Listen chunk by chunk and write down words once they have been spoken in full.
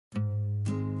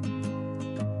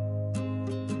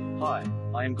Hi,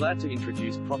 I am glad to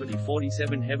introduce property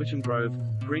 47 Heversham Grove,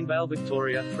 Greenvale,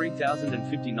 Victoria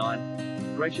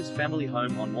 3059. Gracious family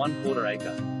home on 1/4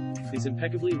 acre. This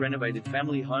impeccably renovated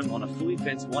family home on a fully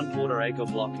fenced 1/4 acre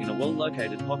block in a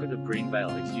well-located pocket of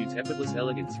Greenvale exudes effortless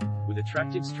elegance, with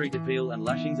attractive street appeal and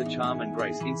lashings of charm and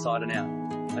grace inside and out.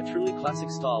 A truly classic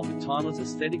style with timeless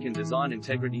aesthetic and design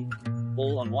integrity,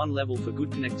 all on one level for good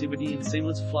connectivity and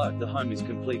seamless flow. The home is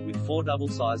complete with 4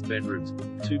 double-sized bedrooms,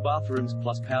 2 bathrooms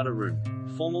plus powder room,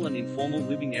 formal and informal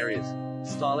living areas,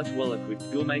 stylish well-equipped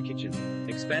gourmet kitchen,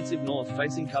 expansive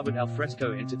north-facing covered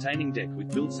alfresco entertaining deck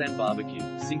with built-in barbecue,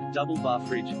 sink, double-bar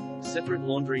fridge, separate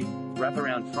laundry,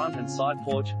 wraparound front and side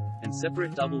porch, and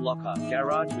separate double locker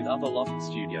garage with upper loft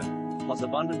studio, plus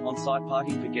abundant on-site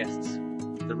parking for guests.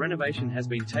 The renovation has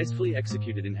been tastefully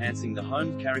executed, enhancing the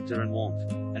home's character and warmth,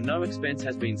 and no expense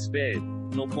has been spared,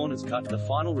 nor corners cut. The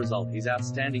final result is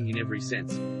outstanding in every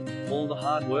sense. All the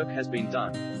hard work has been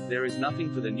done. There is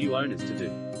nothing for the new owners to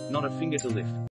do. Not a finger to lift.